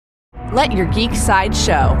Let your geek side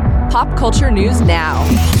show. Pop culture news now.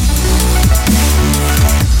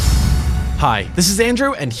 Hi, this is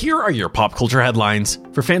Andrew, and here are your pop culture headlines.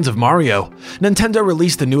 For fans of Mario, Nintendo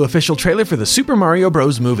released a new official trailer for the Super Mario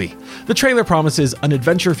Bros. Movie. The trailer promises an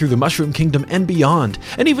adventure through the Mushroom Kingdom and beyond,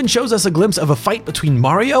 and even shows us a glimpse of a fight between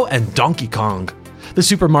Mario and Donkey Kong. The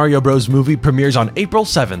Super Mario Bros. Movie premieres on April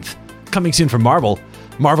 7th. Coming soon from Marvel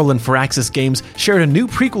and Firaxis Games shared a new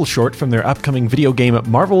prequel short from their upcoming video game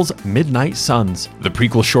Marvel's Midnight Suns. The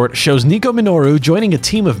prequel short shows Nico Minoru joining a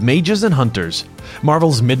team of mages and hunters.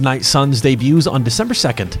 Marvel's Midnight Suns debuts on December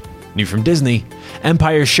 2nd. New from Disney,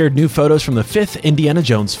 Empire shared new photos from the 5th Indiana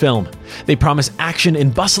Jones film. They promise action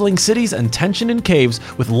in bustling cities and tension in caves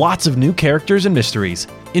with lots of new characters and mysteries.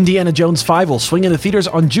 Indiana Jones 5 will swing into theaters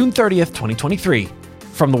on June 30th, 2023.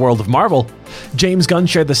 From the world of Marvel, James Gunn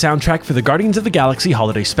shared the soundtrack for the Guardians of the Galaxy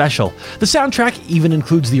Holiday Special. The soundtrack even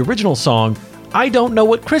includes the original song, I Don't Know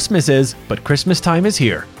What Christmas Is, But Christmas Time Is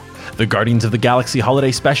Here. The Guardians of the Galaxy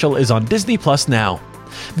Holiday Special is on Disney Plus now.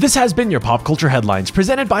 This has been your Pop Culture Headlines,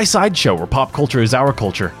 presented by Sideshow, where pop culture is our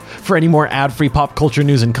culture. For any more ad-free pop culture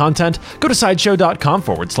news and content, go to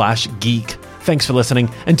sideshow.com/geek. Thanks for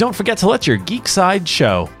listening, and don't forget to let your geek side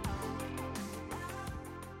show.